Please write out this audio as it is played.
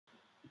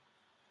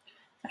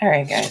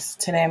Alright guys,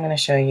 today I'm going to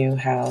show you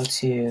how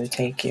to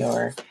take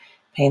your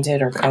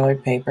painted or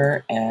colored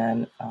paper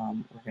and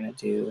we're going to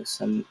do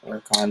some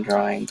work on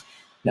drawing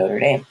Notre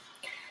Dame.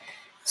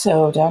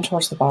 So down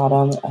towards the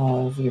bottom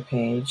of your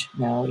page,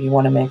 now you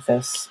want to make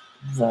this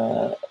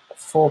the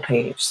full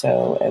page,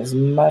 so as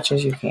much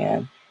as you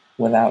can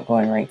without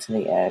going right to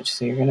the edge.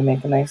 So you're going to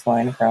make a nice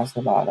line across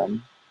the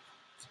bottom.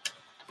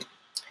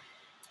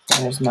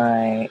 There's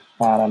my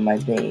bottom, my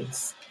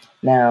base.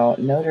 Now,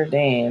 Notre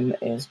Dame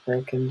is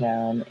broken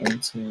down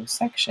into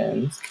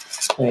sections,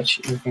 which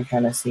you can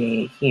kind of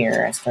see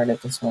here. I started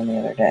this one the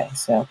other day.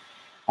 So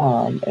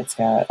it's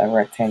got a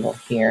rectangle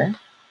here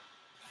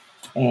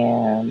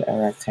and a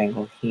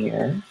rectangle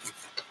here.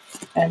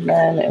 And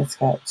then it's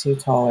got two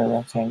taller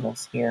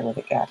rectangles here with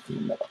a gap in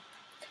the middle.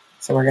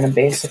 So we're going to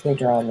basically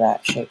draw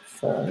that shape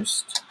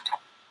first.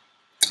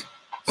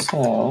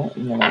 So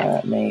I'm going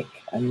to make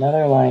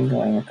another line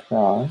going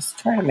across.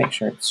 Try to make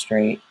sure it's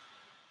straight.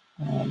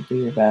 Do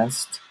your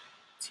best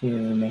to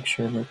make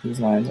sure that these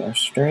lines are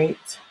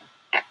straight.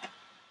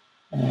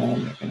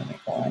 And you're going to make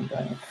a line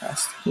going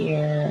across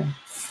here.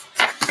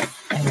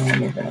 And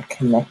then you're going to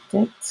connect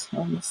it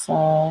on the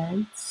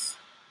sides.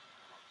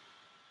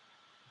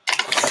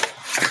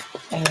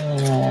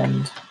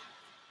 And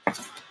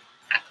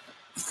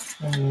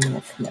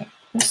we'll connect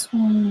this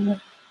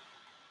one.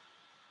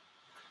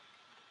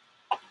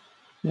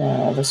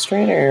 Now, the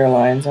straighter your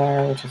lines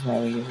are, which is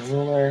why we use a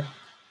ruler,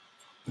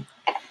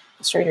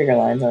 the straighter your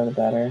lines are, the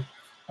better,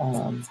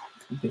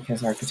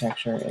 because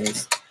architecture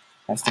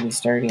has to be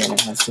sturdy and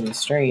it has to be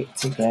straight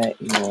to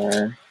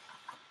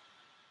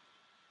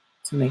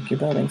make your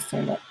building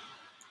stand up.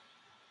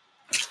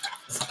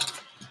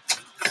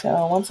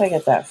 So once I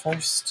get that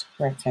first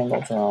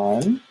rectangle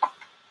drawn,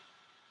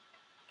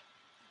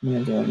 I'm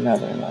going to do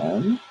another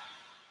one.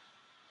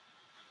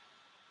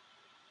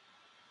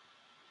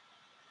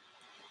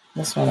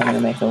 This one I'm going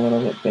to make a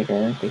little bit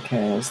bigger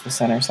because the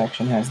center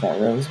section has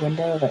that rose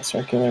window, that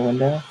circular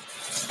window.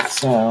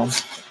 So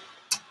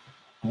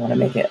I want to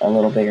make it a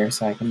little bigger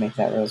so I can make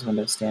that rose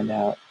window stand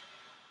out.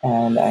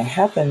 And I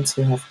happen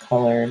to have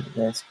colored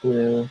this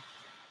blue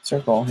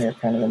circle here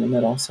kind of in the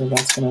middle, so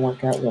that's going to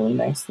work out really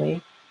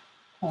nicely.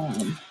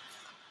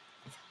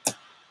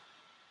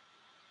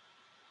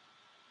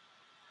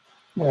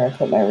 Where I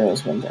put my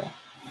rose window.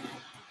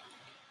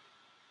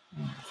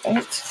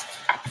 Right.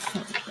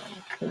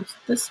 Close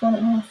this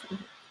one off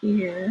over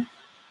here.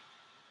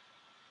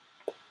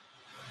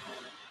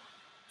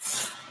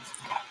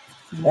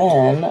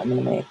 Then I'm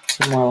going to make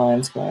two more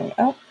lines going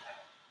up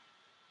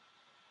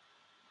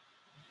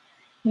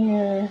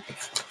here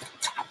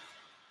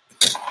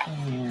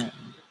and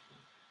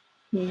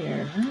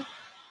here.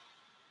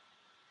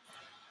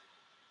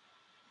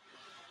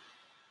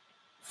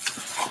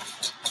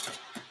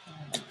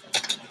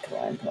 Make a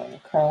line going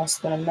across,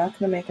 but I'm not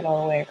going to make it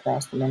all the way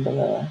across.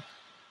 Remember,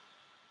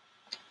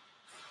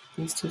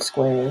 these two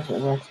squares or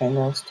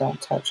rectangles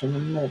don't touch in the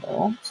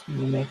middle, so I'm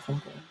going to make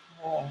them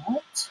go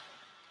that.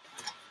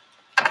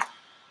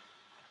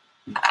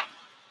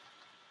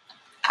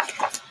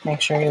 Make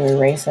sure you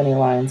erase any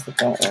lines that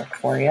don't work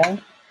for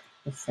you.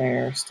 If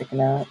they're sticking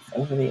out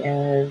over the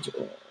edge,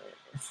 or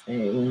if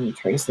you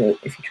trace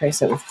it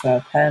with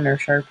a pen or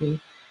Sharpie,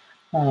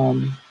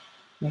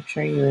 make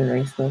sure you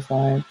erase those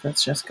lines.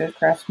 That's just good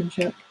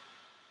craftsmanship.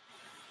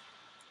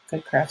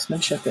 Good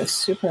craftsmanship is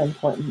super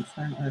important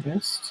for an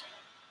artist.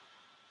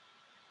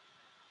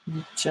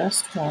 You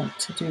just want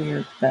to do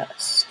your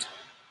best.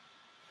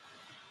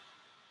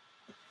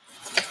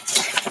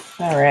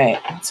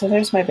 Alright, so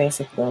there's my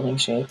basic building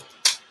shape.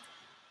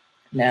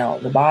 Now,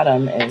 the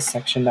bottom is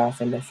sectioned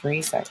off into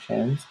 3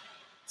 sections.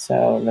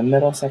 So the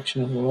middle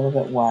section is a little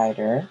bit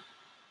wider.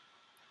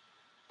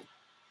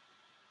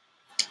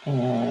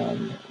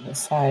 And the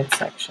side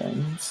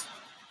sections.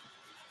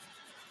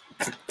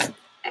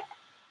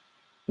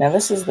 Now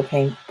this is the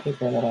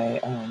paper that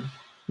I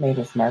made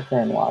with marker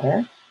and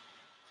water.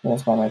 So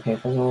that's why my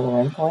paper's a little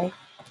wrinkly.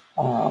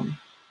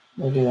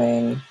 We're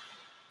doing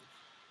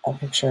a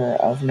picture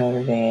of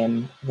Notre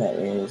Dame that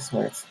is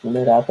where it's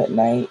lit up at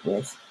night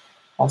with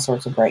all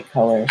sorts of bright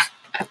colors.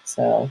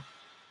 So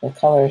the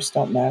colors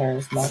don't matter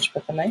as much,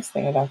 but the nice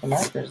thing about the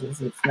markers is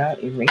it's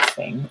not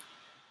erasing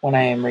when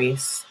I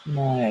erase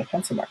my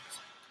pencil marks.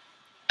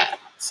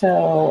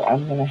 So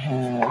I'm going to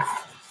have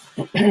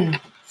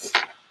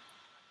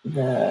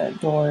the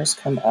doors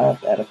come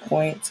up at a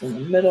point in the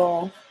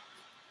middle,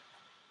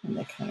 and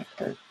they kind of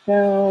curve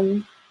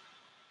down.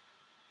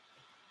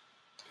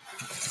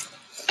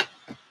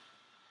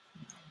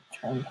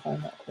 Try and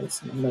find that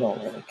place in the middle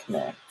where they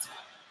connect.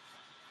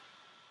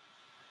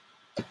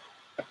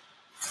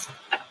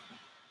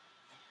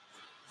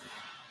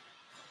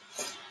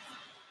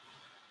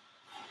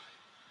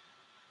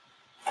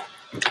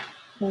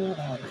 And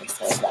I'll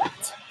erase all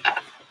that.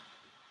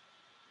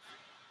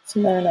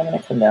 So then I'm going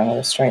to come down with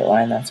a straight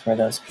line. That's where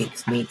those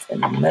peaks meet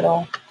in the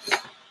middle.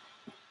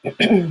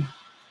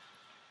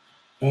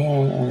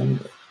 And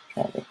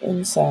draw the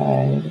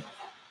inside.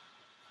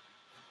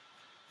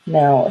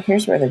 Now,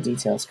 here's where the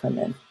details come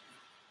in.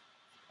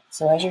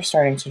 So as you're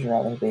starting to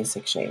draw the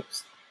basic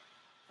shapes,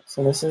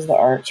 so this is the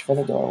arch for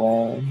the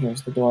doorway, and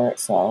here's the door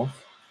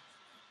itself.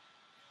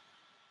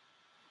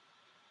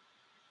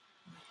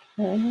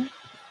 Okay.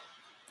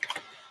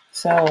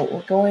 So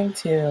we're going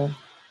to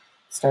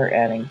start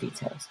adding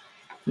details.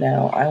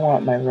 Now I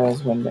want my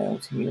rose window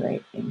to be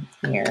right in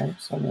here,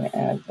 so I'm going to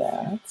add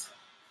that,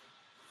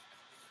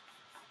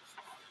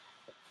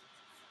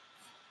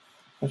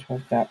 which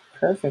worked out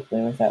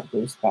perfectly with that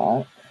blue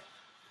spot.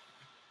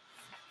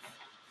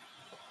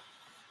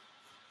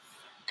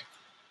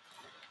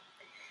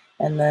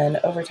 And then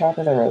over top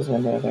of the rose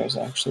window, there's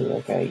actually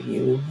like a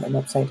U, an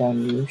upside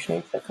down U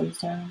shape that comes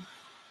down.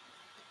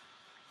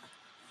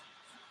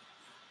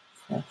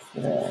 Like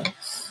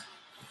this.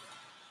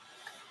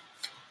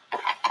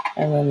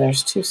 And then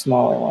there's two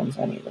smaller ones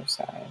on either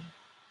side.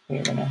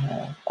 You're going to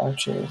have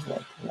arches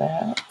like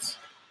that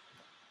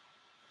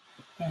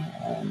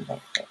and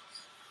like this.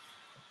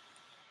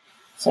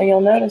 So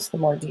you'll notice the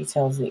more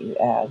details that you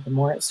add, the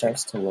more it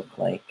starts to look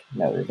like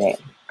Notre Dame.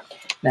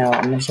 Now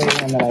I'm going to show you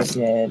one that I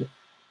did,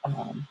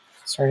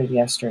 started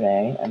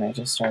yesterday, and I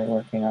just started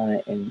working on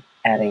it and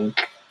adding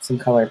some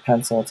colored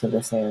pencil to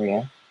this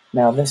area.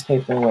 Now this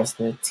paper was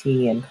the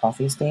tea and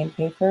coffee stain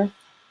paper.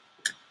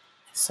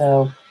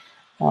 So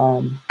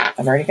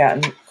I've already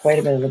gotten quite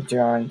a bit of the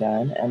drawing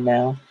done, and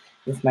now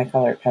with my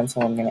colored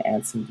pencil I'm going to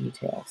add some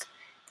details.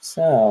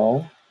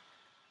 So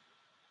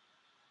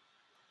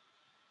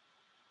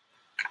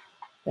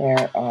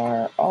there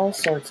are all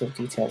sorts of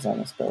details on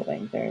this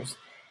building. There's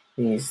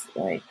these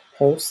like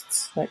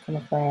posts that come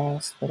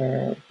across that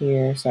are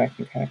here, so I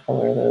can kind of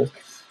color those.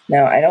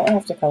 Now I don't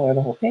have to color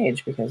the whole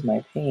page because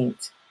my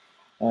paint,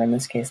 or in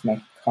this case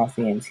my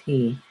coffee and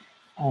tea,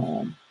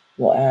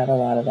 will add a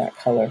lot of that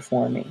color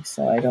for me.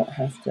 So I don't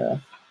have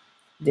to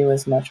do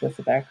as much with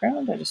the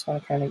background. I just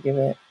want to kind of give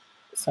it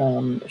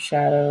some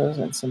shadows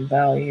and some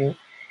value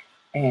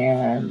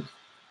and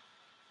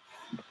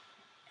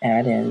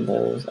add in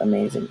those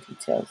amazing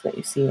details that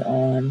you see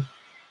on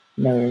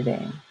Notre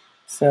Dame.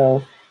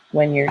 So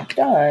when you're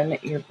done,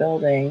 your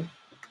building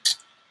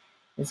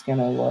is going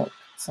to look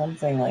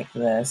something like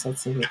this.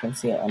 Let's see if you can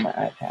see it on my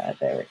iPad.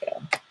 There we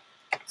go.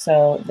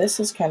 So this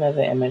is kind of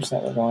the image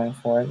that we're going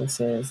for.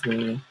 This is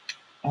the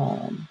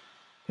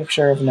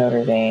picture of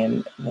Notre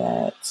Dame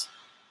that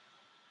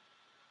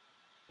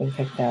we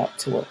picked out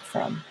to work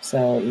from.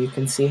 So you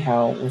can see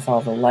how with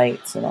all the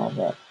lights and all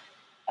the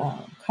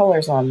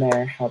colors on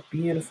there, how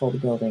beautiful the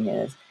building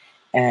is,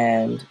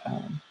 and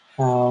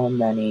how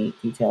many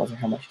details or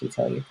how much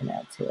detail you can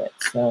add to it.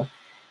 So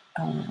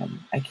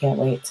I can't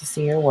wait to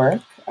see your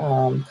work.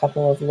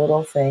 Couple of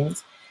little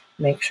things.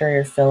 Make sure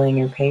you're filling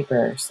your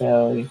paper.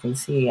 So you can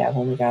see I've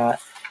only got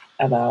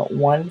about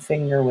 1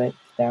 finger width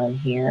down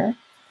here.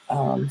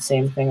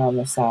 Same thing on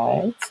the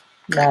sides.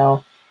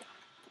 Now,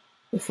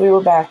 if we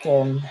were back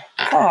in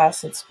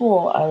class at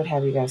school, I would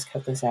have you guys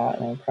cut this out,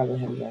 and I would probably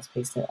have you guys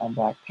paste it on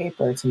black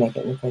paper to make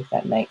it look like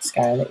that night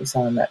sky that you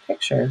saw in that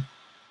picture.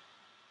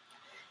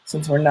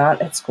 Since we're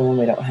not at school and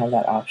we don't have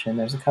that option,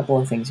 there's a couple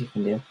of things you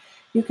can do.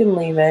 You can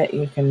leave it,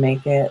 you can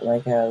make it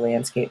like a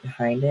landscape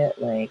behind it,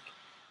 like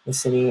the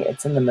city.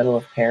 It's in the middle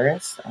of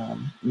Paris.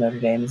 Notre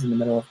Dame is in the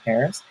middle of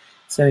Paris.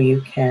 So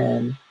you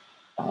can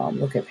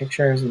look at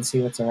pictures and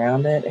see what's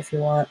around it if you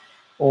want,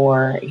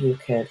 or you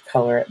could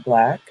color it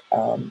black.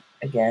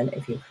 Again,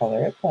 if you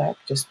color it black,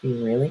 just be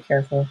really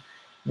careful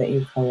that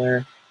you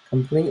color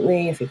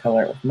completely. If you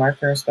color it with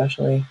marker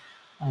especially,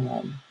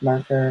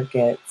 marker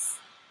gets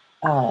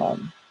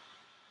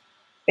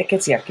it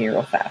gets yucky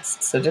real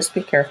fast. So just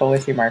be careful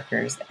with your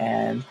markers,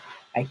 and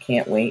I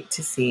can't wait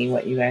to see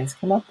what you guys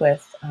come up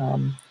with.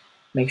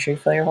 Make sure you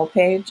fill your whole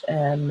page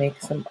and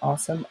make some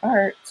awesome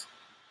art.